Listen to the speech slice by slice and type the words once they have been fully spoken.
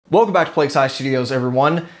Welcome back to Plague Scythe Studios,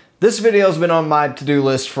 everyone. This video has been on my to-do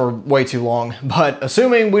list for way too long, but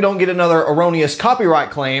assuming we don't get another erroneous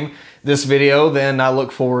copyright claim this video, then I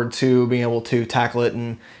look forward to being able to tackle it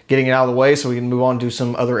and getting it out of the way so we can move on to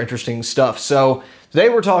some other interesting stuff. So today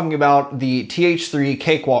we're talking about the TH3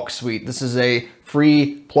 Cakewalk suite. This is a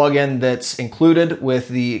free plugin that's included with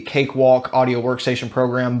the Cakewalk audio workstation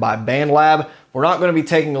program by Bandlab. We're not going to be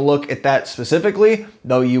taking a look at that specifically,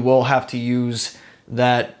 though you will have to use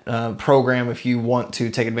that program if you want to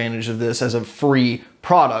take advantage of this as a free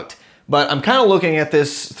product. But I'm kind of looking at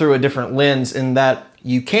this through a different lens in that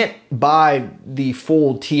you can't buy the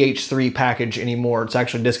full TH3 package anymore. It's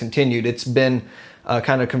actually discontinued. It's been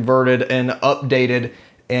kind of converted and updated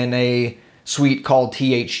in a suite called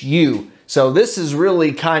THU. So this is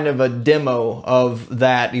really kind of a demo of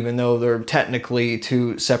that, even though they're technically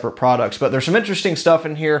two separate products. But there's some interesting stuff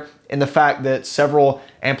in here in the fact that several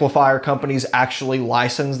amplifier companies actually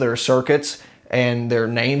license their circuits and their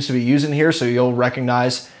names to be used in here, so you'll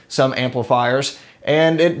recognize some amplifiers.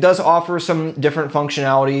 And it does offer some different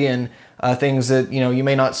functionality and things that you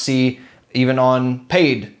may not see even on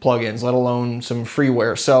paid plugins, let alone some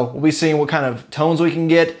freeware. So we'll be seeing what kind of tones we can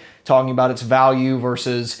get, talking about its value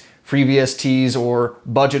versus free VSTs or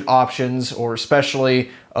budget options, or especially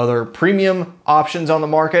other premium options on the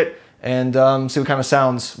market, and see what kind of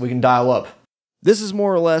sounds we can dial up. This is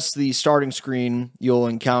more or less the starting screen you'll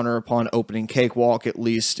encounter upon opening Cakewalk, at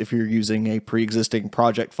least if you're using a pre-existing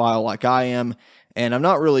project file like I am. And I've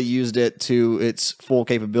not really used it to its full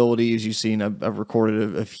capabilities. You've seen I've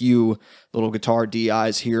recorded a few little guitar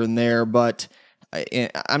DIs here and there, but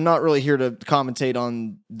I'm not really here to commentate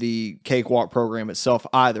on the Cakewalk program itself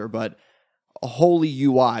either, but holy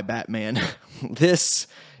UI, Batman. This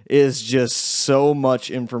is just so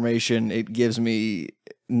much information. It gives me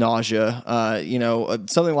nausea.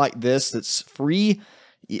 Something like this that's free,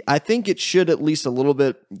 I think it should at least a little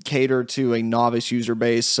bit cater to a novice user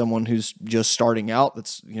base, someone who's just starting out.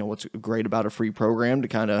 That's, what's great about a free program, to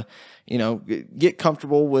kind of, get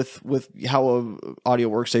comfortable with how a audio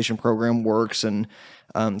workstation program works and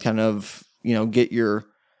kind of, get your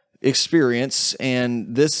experience.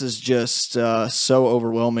 And this is just so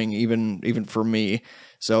overwhelming, even for me.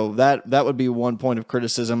 So that would be one point of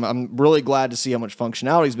criticism. I'm really glad to see how much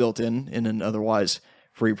functionality is built in an otherwise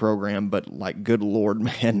free program, but like, good Lord,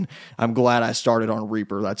 man, I'm glad I started on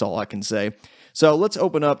Reaper. That's all I can say. So let's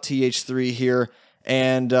open up TH3 here.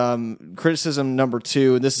 And criticism number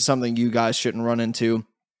 2, and this is something you guys shouldn't run into,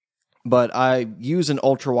 but I use an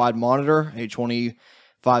ultra wide monitor, a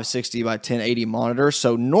 2560 by 1080 monitor.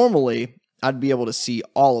 So normally I'd be able to see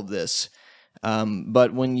all of this.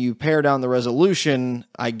 But when you pare down the resolution,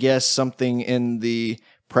 I guess something in the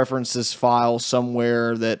preferences file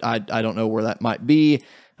somewhere that I don't know where that might be,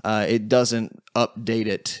 it doesn't update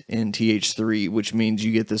it in TH3, which means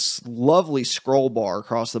you get this lovely scroll bar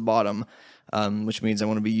across the bottom, which means I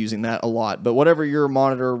want to be using that a lot. But whatever your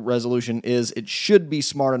monitor resolution is, it should be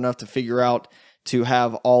smart enough to figure out to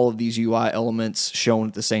have all of these UI elements shown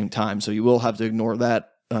at the same time. So you will have to ignore that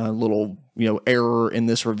little error in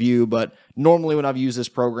this review, but normally when I've used this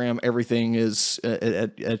program, everything is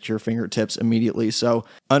at your fingertips immediately. So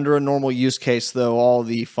under a normal use case, though, all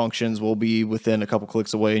the functions will be within a couple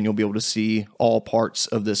clicks away, and you'll be able to see all parts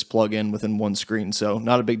of this plugin within one screen. So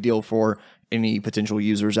not a big deal for any potential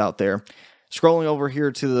users out there. Scrolling over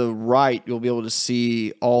here to the right, you'll be able to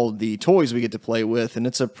see all the toys we get to play with, and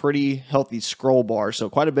it's a pretty healthy scroll bar. So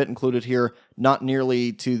quite a bit included here, not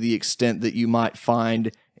nearly to the extent that you might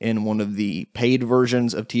find in one of the paid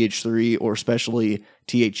versions of TH3 or especially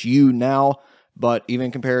THU now, but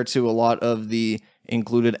even compared to a lot of the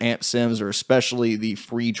included amp sims, or especially the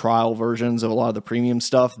free trial versions of a lot of the premium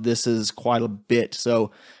stuff, this is quite a bit. So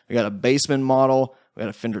we got a Bassman model, we got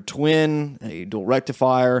a Fender Twin, a dual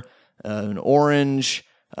rectifier, an orange.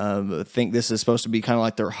 I think this is supposed to be kind of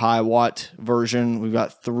like their high watt version. We've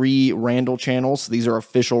got 3 Randall channels. These are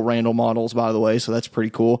official Randall models, by the way, so that's pretty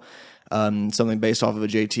cool. Something based off of a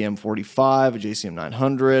JTM 45, a JCM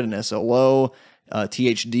 900, an SLO,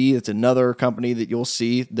 THD. That's another company that you'll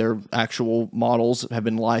see. Their actual models have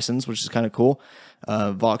been licensed, which is kind of cool.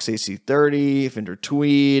 Vox AC30, Fender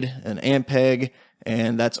Tweed, an Ampeg,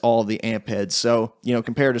 and that's all the amp heads. So,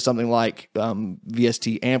 compared to something like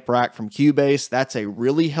VST Amp Rack from Cubase, that's a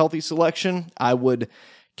really healthy selection. I would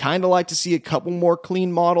kind of like to see a couple more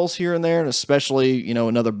clean models here and there, and especially,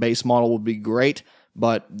 another bass model would be great.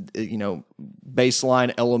 But,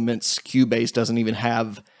 baseline elements, Cubase doesn't even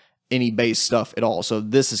have any bass stuff at all. So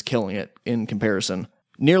this is killing it in comparison.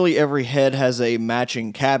 Nearly every head has a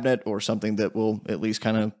matching cabinet or something that will at least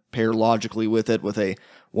kind of pair logically with it, with a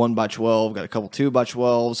 1x12, got a couple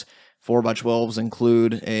 2x12s, 4x12s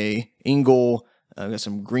include a Ingle, got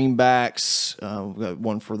some greenbacks, we've got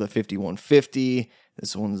one for the 5150,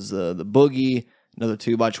 this one's the Boogie, another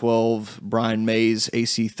 2x12 Brian Mays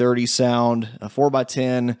AC30 sound, a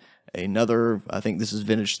 4x10, another, I think this is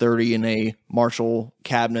vintage 30 in a Marshall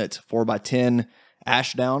cabinet, 4x10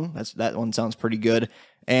 Ashdown, that one sounds pretty good,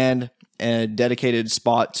 and a dedicated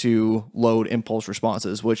spot to load impulse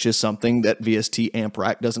responses, which is something that VST Amp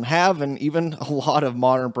Rack doesn't have, and even a lot of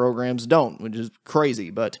modern programs don't, which is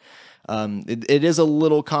crazy, but it is a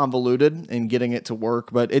little convoluted in getting it to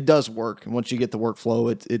work, but it does work, and once you get the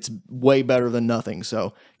workflow, it's way better than nothing,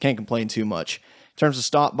 so can't complain too much. In terms of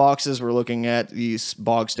stop boxes, we're looking at these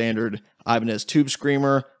bog standard Ibanez Tube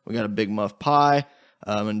Screamer, we got a Big Muff Pi,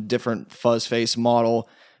 and different fuzz face model,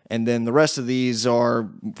 and then the rest of these are,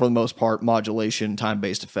 for the most part, modulation,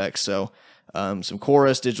 time-based effects. So some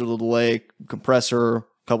chorus, digital delay, compressor, a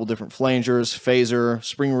couple different flangers, phaser,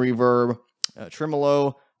 spring reverb,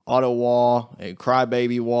 tremolo, auto wah, a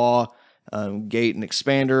crybaby wah, gate and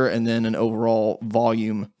expander, and then an overall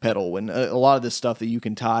volume pedal. And a lot of this stuff that you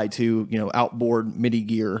can tie to, you know, outboard MIDI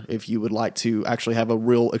gear if you would like to actually have a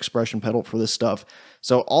real expression pedal for this stuff.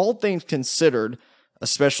 So all things considered,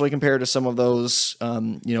 especially compared to some of those,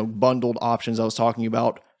 you know, bundled options I was talking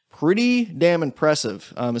about, pretty damn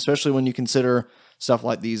impressive, especially when you consider stuff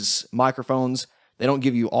like these microphones. They don't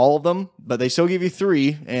give you all of them, but they still give you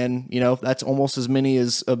 3, and, you know, that's almost as many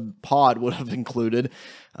as a pod would have included.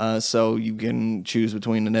 So you can choose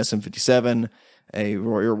between an SM57, a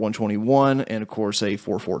Royer 121, and of course a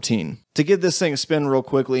 414. To give this thing a spin real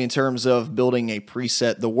quickly in terms of building a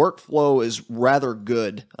preset, the workflow is rather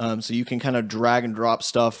good. So you can kind of drag and drop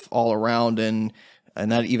stuff all around, and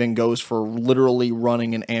that even goes for literally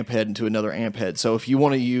running an amp head into another amp head. So if you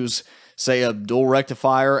want to use, say, a dual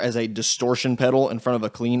rectifier as a distortion pedal in front of a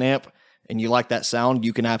clean amp, and you like that sound,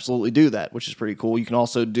 you can absolutely do that, which is pretty cool. You can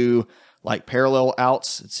also do like parallel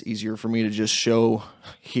outs. It's easier for me to just show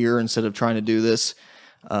here instead of trying to do this.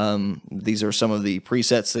 These are some of the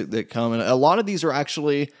presets that come, and a lot of these are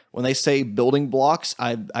actually, when they say building blocks,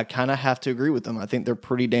 I kind of have to agree with them. I think they're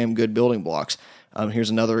pretty damn good building blocks.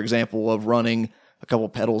 Here's another example of running a couple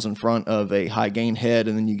pedals in front of a high gain head,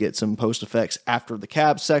 and then you get some post effects after the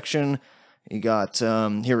cab section. You got,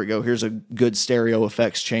 here we go, here's a good stereo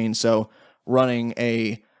effects chain. So running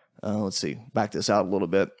a, let's see, back this out a little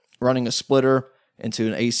bit. Running a splitter into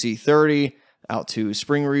an AC30, out to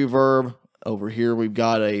spring reverb. Over here we've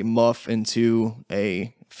got a muff into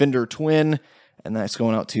a Fender Twin, and that's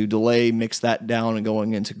going out to delay, mix that down, and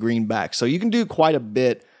going into greenback. So you can do quite a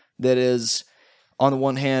bit that is, on the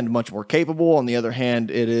one hand, much more capable. On the other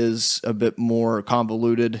hand, it is a bit more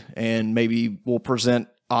convoluted and maybe will present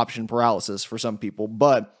option paralysis for some people.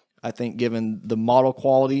 But I think given the model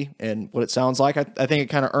quality and what it sounds like, I think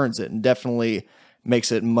it kind of earns it, and definitely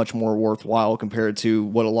makes it much more worthwhile compared to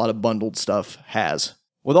what a lot of bundled stuff has.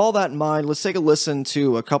 With all that in mind, let's take a listen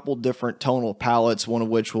to a couple different tonal palettes, one of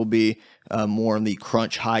which will be more in the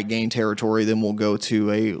crunch high gain territory. Then we'll go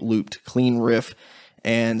to a looped clean riff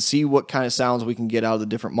and see what kind of sounds we can get out of the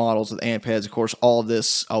different models with amp heads. Of course, all of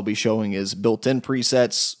this I'll be showing is built-in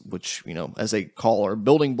presets, which, you know, as they call, are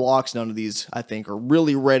building blocks. None of these, I think, are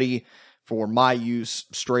really ready for my use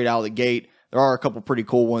straight out of the gate. There are a couple pretty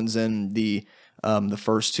cool ones in the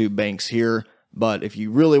first 2 banks here, but if you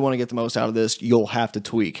really want to get the most out of this, you'll have to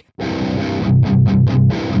tweak.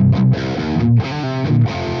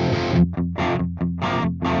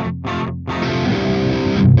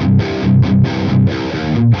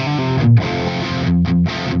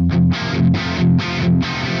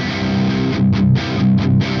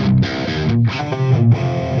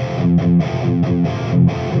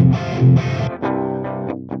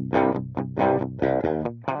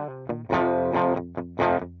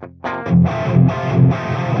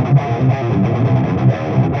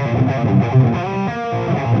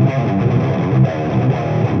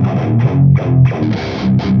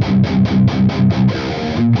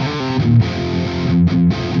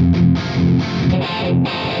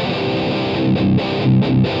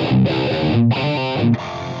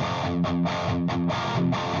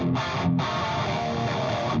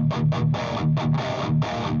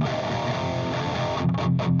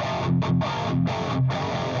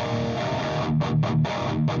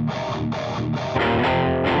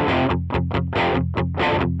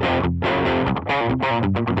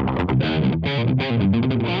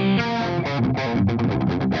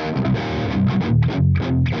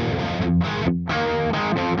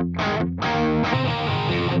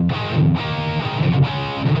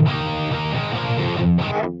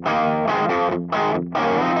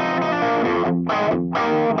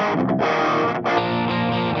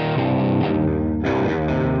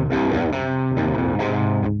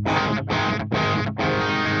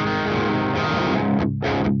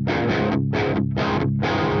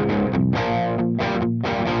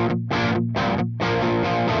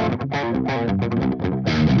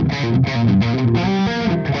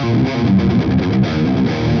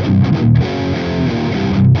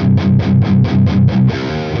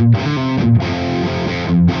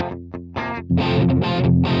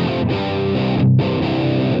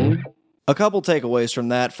 A couple takeaways from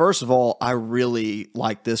that. First of all, I really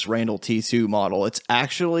like this Randall T2 model. It's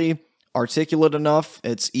actually articulate enough.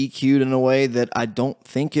 It's EQ'd in a way that I don't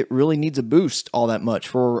think it really needs a boost all that much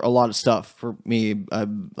for a lot of stuff. For me,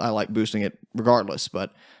 I like boosting it regardless,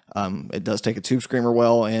 but it does take a tube screamer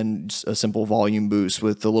well, and just a simple volume boost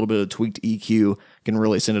with a little bit of tweaked EQ can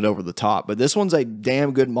really send it over the top. But this one's a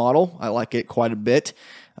damn good model. I like it quite a bit.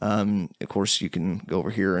 Of course, you can go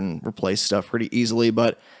over here and replace stuff pretty easily,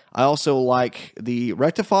 but I also like the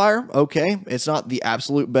rectifier. Okay, it's not the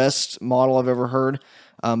absolute best model I've ever heard,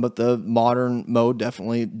 but the modern mode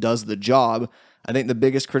definitely does the job. I think the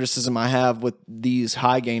biggest criticism I have with these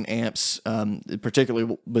high gain amps,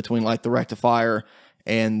 particularly between like the rectifier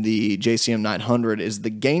and the JCM 900, is the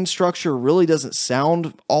gain structure really doesn't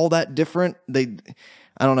sound all that different.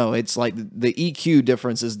 I don't know, it's like the EQ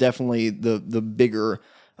difference is definitely the bigger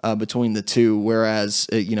between the two, whereas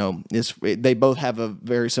they both have a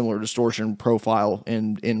very similar distortion profile,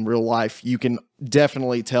 and in real life you can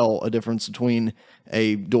definitely tell a difference between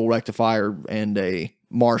a dual rectifier and a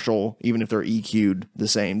Marshall, even if they're EQ'd the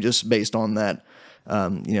same, just based on that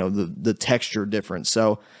the texture difference.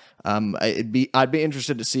 So I'd be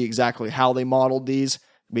interested to see exactly how they modeled these,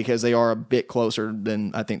 because they are a bit closer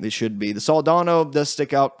than I think they should be. The Soldano does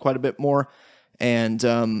stick out quite a bit more,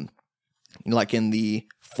 and like in the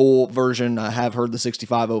full version, I have heard the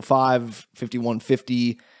 6505,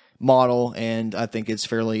 5150 model, and I think it's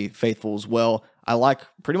fairly faithful as well. I like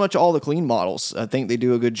pretty much all the clean models. I think they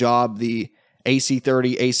do a good job. The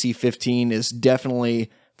AC30, AC15 is definitely,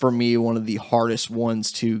 for me, one of the hardest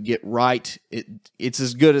ones to get right. It's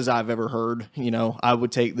as good as I've ever heard. I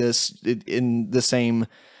would take this in the same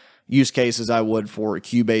use case as I would for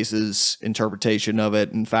Cubase's interpretation of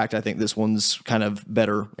it. In fact, I think this one's kind of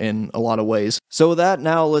better in a lot of ways. So with that,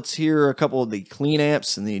 now let's hear a couple of the clean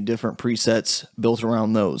amps and the different presets built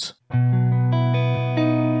around those.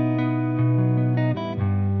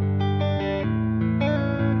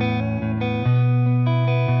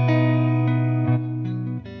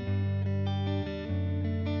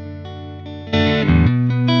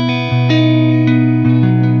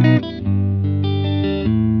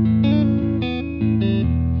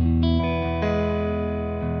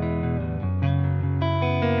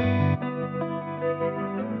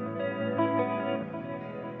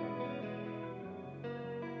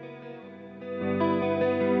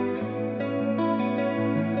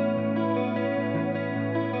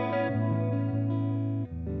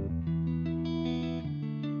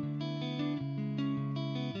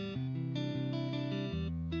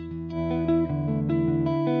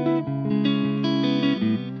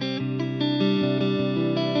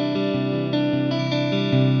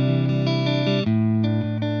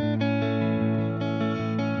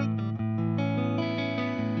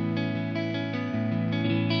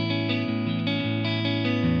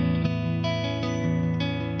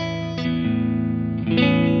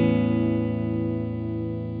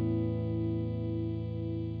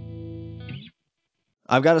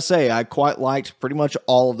 I've got to say, I quite liked pretty much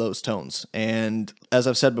all of those tones. And as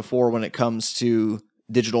I've said before, when it comes to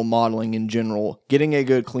digital modeling in general, getting a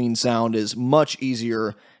good clean sound is much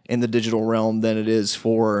easier in the digital realm than it is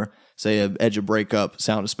for, say, an edge of breakup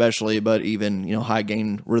sound especially, but even, high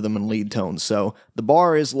gain rhythm and lead tones. So the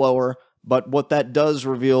bar is lower, but what that does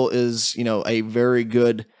reveal is, a very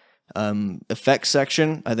good effects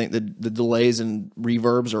section. I think the delays and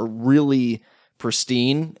reverbs are really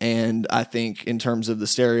pristine, and I think in terms of the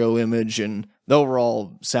stereo image and the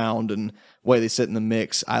overall sound and way they sit in the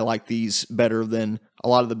mix, I like these better than a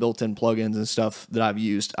lot of the built-in plugins and stuff that I've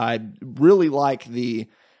used. I really like the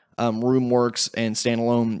RoomWorks and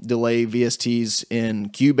standalone delay VSTs in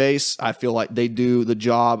Cubase. I feel like they do the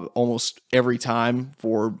job almost every time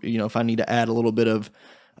for, if I need to add a little bit of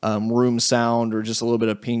room sound or just a little bit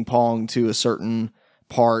of ping pong to a certain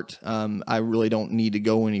part, I really don't need to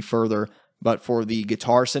go any further. But for the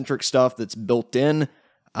guitar-centric stuff that's built in,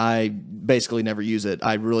 I basically never use it.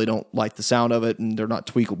 I really don't like the sound of it, and they're not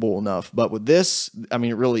tweakable enough. But with this, I mean,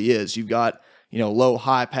 it really is. You've got, low,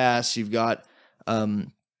 high pass. You've got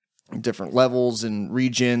different levels and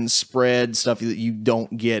regions, spread, stuff that you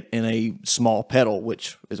don't get in a small pedal,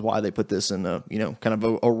 which is why they put this in a, kind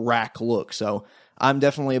of a rack look. So I'm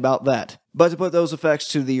definitely about that. But to put those effects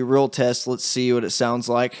to the real test, let's see what it sounds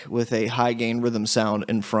like with a high-gain rhythm sound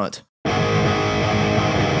in front.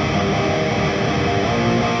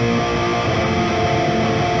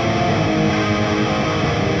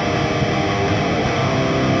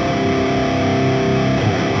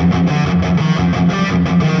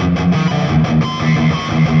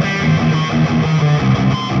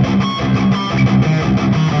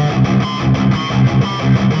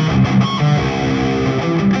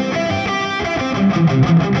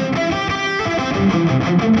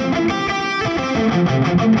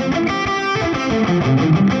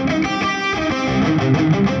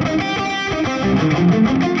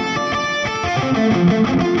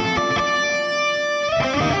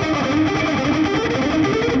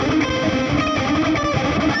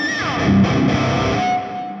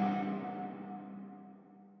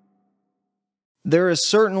 There is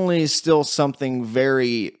certainly still something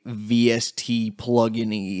very VST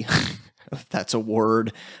plugin-y, if that's a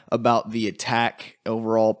word, about the attack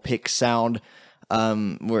overall pick sound,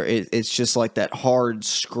 where it's just like that hard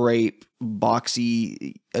scrape,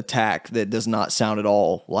 boxy attack that does not sound at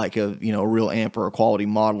all like a real amp or a quality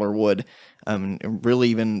modeler would. Really,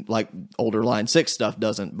 even like older Line 6 stuff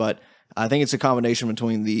doesn't, but I think it's a combination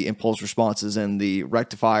between the impulse responses and the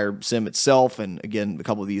rectifier sim itself. And again, a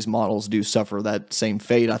couple of these models do suffer that same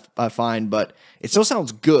fate, I find, but it still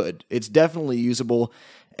sounds good. It's definitely usable.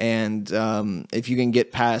 And if you can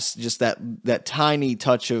get past just that tiny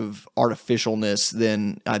touch of artificialness,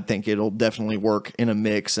 then I think it'll definitely work in a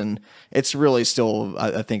mix. And it's really still,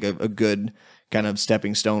 I think, a good kind of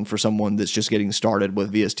stepping stone for someone that's just getting started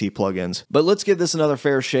with VST plugins. But let's give this another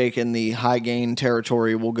fair shake in the high gain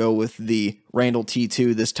territory. We'll go with the Randall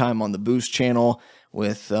T2, this time on the boost channel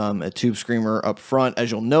with a tube screamer up front.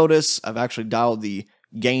 As you'll notice, I've actually dialed the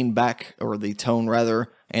gain back, or the tone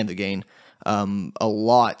rather, and the gain a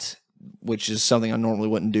lot, which is something I normally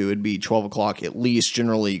wouldn't do. It'd be 12 o'clock at least,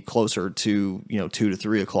 generally closer to 2 to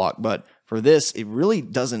 3 o'clock. But for this, it really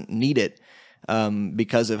doesn't need it.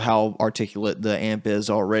 Because of how articulate the amp is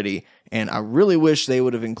already. And I really wish they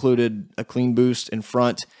would have included a clean boost in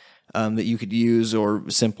front that you could use, or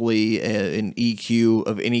simply an EQ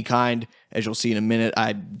of any kind. As you'll see in a minute,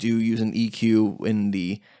 I do use an EQ in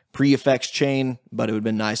the pre-effects chain, but it would have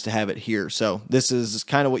been nice to have it here. So this is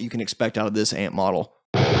kind of what you can expect out of this amp model.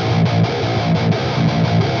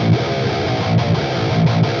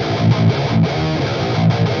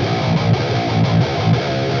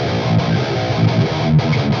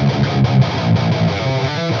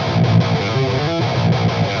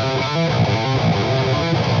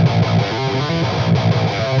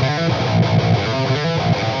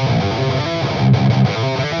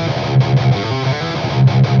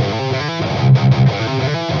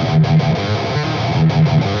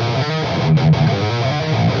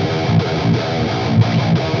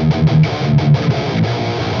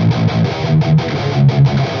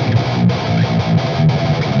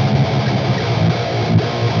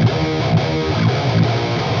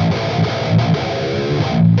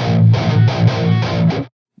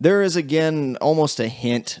 There is, again, almost a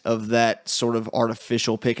hint of that sort of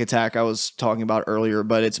artificial pick attack I was talking about earlier,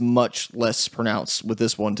 but it's much less pronounced with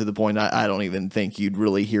this one, to the point I don't even think you'd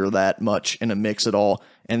really hear that much in a mix at all.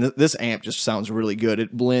 And this amp just sounds really good.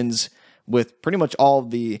 It blends with pretty much all of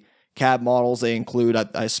the cab models they include. I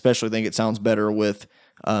especially think it sounds better with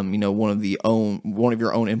one of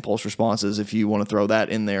your own impulse responses, if you want to throw that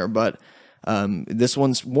in there. But this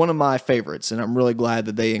one's one of my favorites, and I'm really glad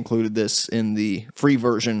that they included this in the free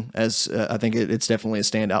version, as I think it's definitely a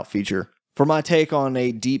standout feature. For my take on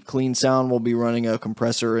a deep clean sound, we'll be running a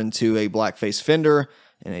compressor into a blackface Fender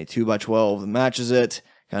and a 2x12 that matches it,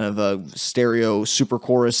 kind of a stereo super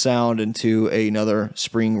chorus sound into another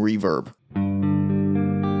spring reverb.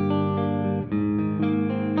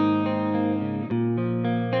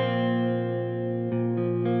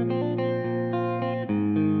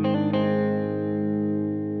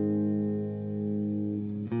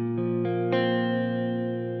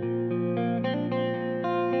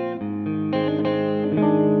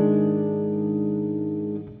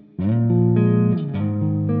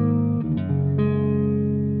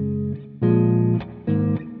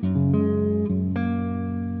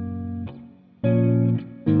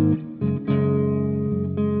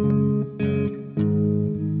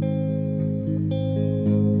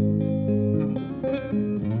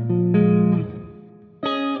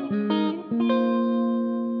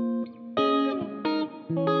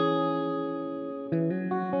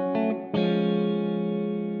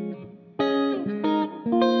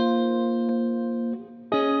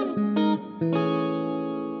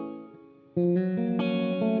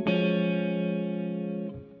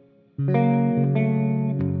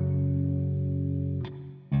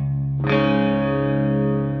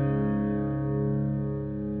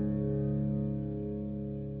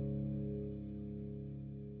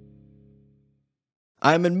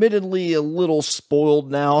 I'm admittedly a little spoiled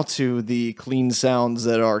now to the clean sounds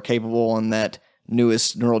that are capable on that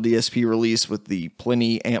newest Neural DSP release with the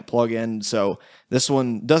Plenty amp plugin, so this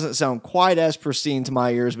one doesn't sound quite as pristine to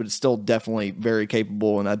my ears, but it's still definitely very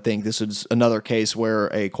capable, and I think this is another case where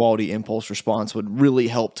a quality impulse response would really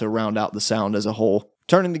help to round out the sound as a whole.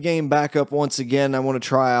 Turning the game back up once again, I want to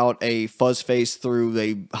try out a fuzz face through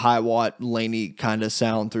a high watt, laney kind of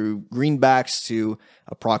sound through greenbacks to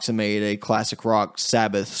approximate a classic rock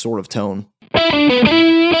Sabbath sort of tone.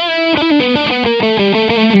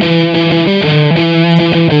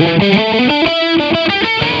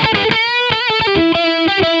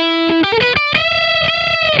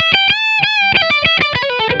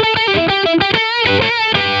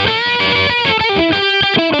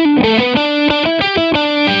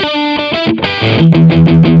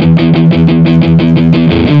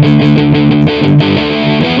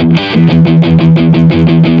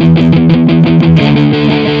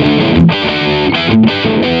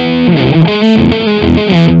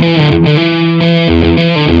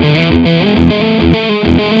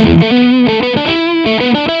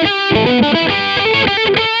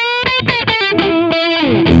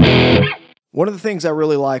 One of the things I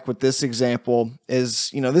really like with this example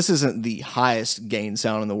is, this isn't the highest gain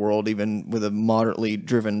sound in the world, even with a moderately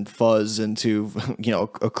driven fuzz into,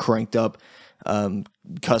 a cranked up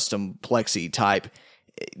custom plexi type.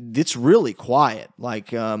 It's really quiet.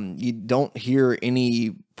 Like, you don't hear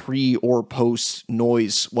any pre or post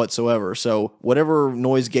noise whatsoever. So whatever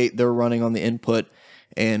noise gate they're running on the input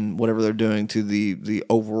and whatever they're doing to the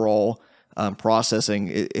overall processing,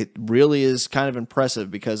 it really is kind of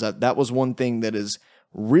impressive, because that was one thing that has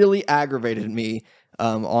really aggravated me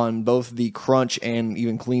on both the crunch and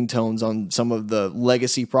even clean tones on some of the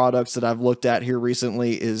legacy products that I've looked at here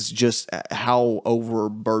recently, is just how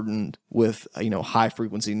overburdened with high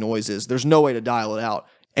frequency noises. There's no way to dial it out.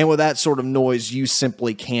 And with that sort of noise, you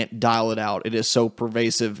simply can't dial it out. It is so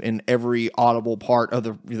pervasive in every audible part of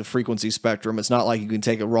the frequency spectrum. It's not like you can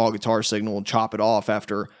take a raw guitar signal and chop it off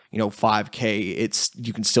after, 5K.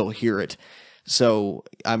 You can still hear it. So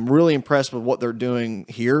I'm really impressed with what they're doing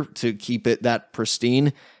here to keep it that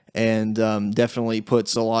pristine, and definitely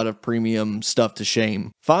puts a lot of premium stuff to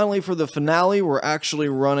shame. Finally, for the finale, we're actually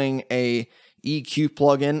running a EQ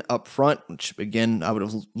plugin up front, which again, I would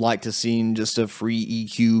have liked to seen just a free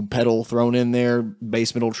EQ pedal thrown in there.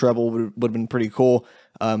 Bass, middle, treble would have been pretty cool.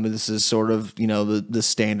 But this is sort of, the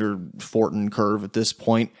standard Fortin curve at this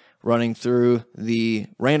point, running through the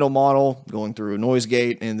Randall model, going through a noise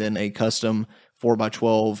gate, and then a custom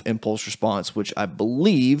 4x12 impulse response, which I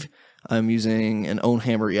believe I'm using an own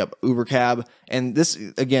hammer. Yep, Ubercab. And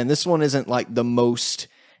this one isn't like the most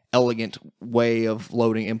elegant way of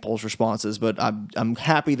loading impulse responses, but I'm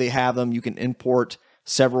happy they have them. You can import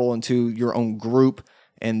several into your own group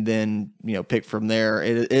and then pick from there.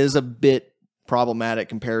 It is a bit problematic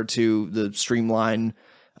compared to the streamline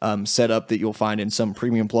setup that you'll find in some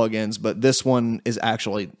premium plugins, but this one is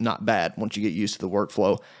actually not bad once you get used to the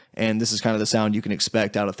workflow, and this is kind of the sound you can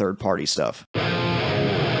expect out of third-party stuff.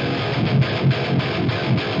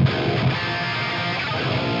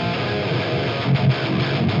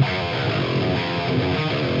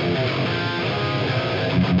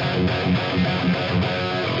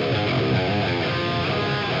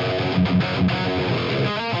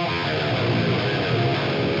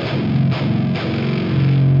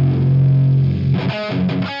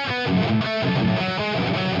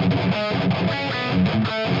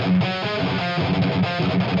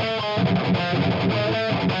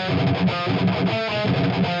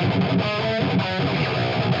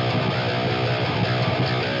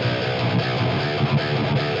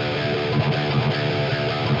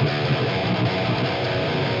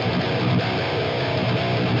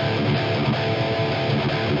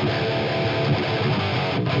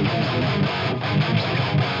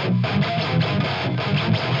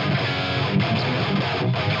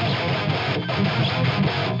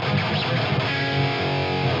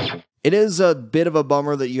 It is a bit of a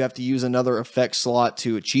bummer that you have to use another effect slot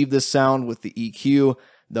to achieve this sound with the EQ,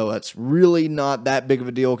 though that's really not that big of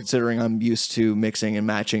a deal considering I'm used to mixing and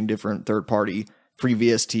matching different third-party free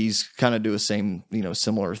VSTs, kind of do a same,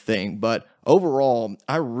 similar thing. But overall,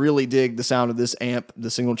 I really dig the sound of this amp,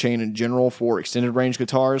 the single chain in general, for extended range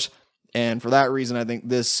guitars. And for that reason, I think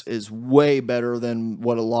this is way better than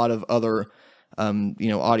what a lot of other,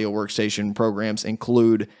 audio workstation programs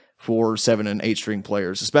include for 7 and 8 string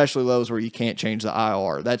players, especially those where you can't change the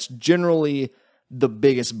IR. That's generally the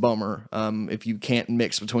biggest bummer. If you can't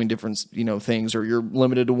mix between different, things, or you're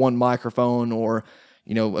limited to one microphone, or,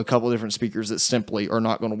 a couple of different speakers that simply are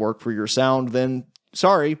not going to work for your sound, then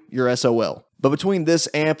sorry, you're SOL. But between this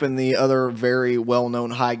amp and the other very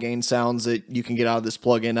well-known high-gain sounds that you can get out of this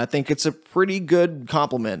plugin, I think it's a pretty good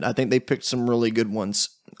complement. I think they picked some really good ones.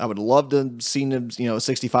 I would love to have seen a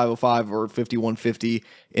 6505 or 5150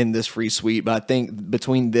 in this free suite, but I think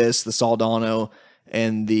between this, the Soldano,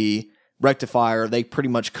 and the rectifier, they pretty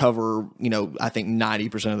much cover, you know, I think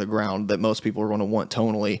 90% of the ground that most people are going to want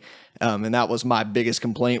tonally. And that was my biggest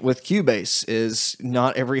complaint with Cubase, is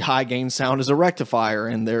not every high gain sound is a rectifier,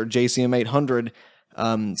 and their JCM 800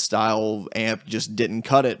 style amp just didn't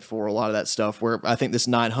cut it for a lot of that stuff, where I think this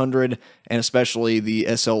 900 and especially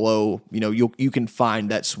the SLO, you know, you can find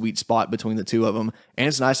that sweet spot between the two of them. And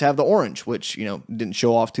it's nice to have the orange, which, you know, didn't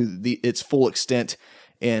show off to its full extent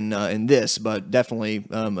in this, but definitely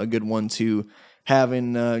a good one to have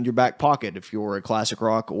in your back pocket if you're a classic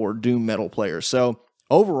rock or doom metal player. So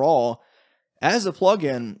overall, as a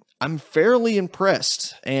plugin, I'm fairly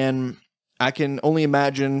impressed, and I can only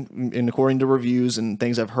imagine, and according to reviews and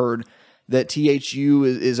things I've heard, that THU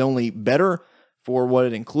is only better for what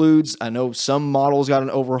it includes. I know some models got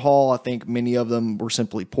an overhaul. I think many of them were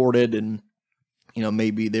simply ported, and, you know,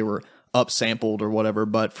 maybe they were upsampled or whatever,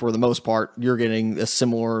 but for the most part, you're getting a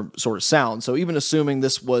similar sort of sound. So even assuming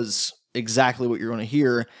this was exactly what you're going to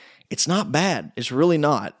hear, it's not bad. It's really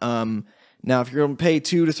not. Now, if you're going to pay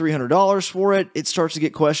 $200 to $300 for it, it starts to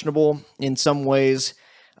get questionable in some ways.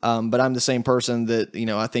 But I'm the same person that, you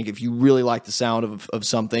know, I think if you really like the sound of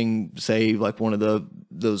something, say like one of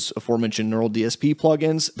those aforementioned Neural DSP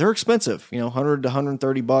plugins, they're expensive, you know, 100 to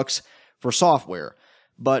 130 bucks for software.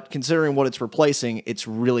 But considering what it's replacing, it's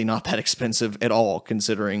really not that expensive at all,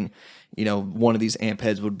 considering, you know, one of these amp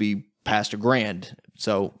heads would be past $1,000.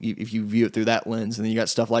 So if you view it through that lens, and then you got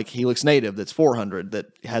stuff like Helix Native that's $400 that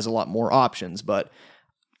has a lot more options. But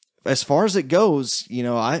as far as it goes, you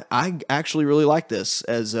know, I actually really like this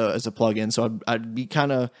as a plugin. So I'd be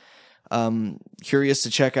kind of curious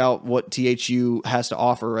to check out what THU has to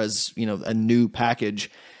offer as, you know, a new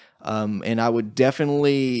package. And I would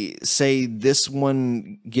definitely say this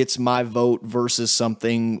one gets my vote versus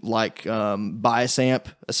something like Bias Amp,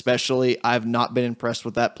 especially. I've not been impressed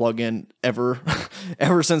with that plugin ever,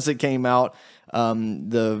 ever since it came out.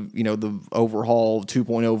 The overhaul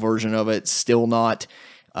 2.0 version of it, still not.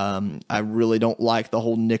 I really don't like the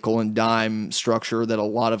whole nickel and dime structure that a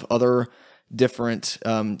lot of other different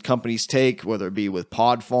companies take, whether it be with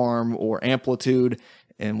Pod Farm or Amplitude.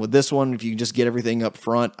 And with this one, if you just get everything up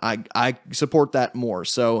front, I support that more.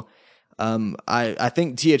 So I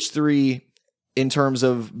think TH3, in terms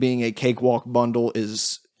of being a Cakewalk bundle,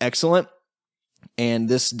 is excellent. And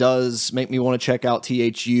this does make me want to check out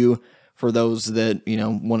THU for those that, you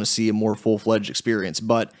know, want to see a more full-fledged experience.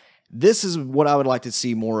 But this is what I would like to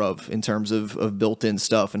see more of in terms of built-in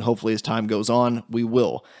stuff. And hopefully as time goes on, we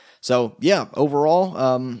will. So yeah, overall,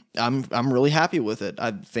 I'm really happy with it.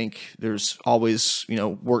 I think there's always, you know,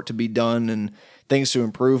 work to be done and things to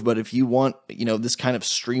improve. But if you want, you know, this kind of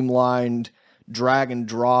streamlined drag and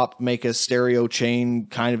drop, make a stereo chain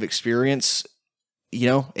kind of experience, you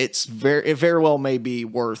know, it very well may be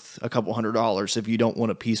worth a couple $100 if you don't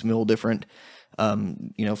want to piecemeal different,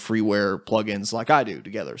 you know, freeware plugins like I do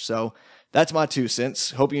together. So that's my 2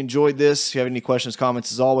 cents. Hope you enjoyed this. If you have any questions,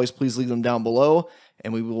 comments, as always, please leave them down below.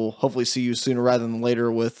 And we will hopefully see you sooner rather than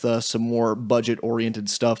later with some more budget-oriented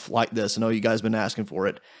stuff like this. I know you guys have been asking for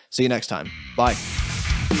it. See you next time. Bye.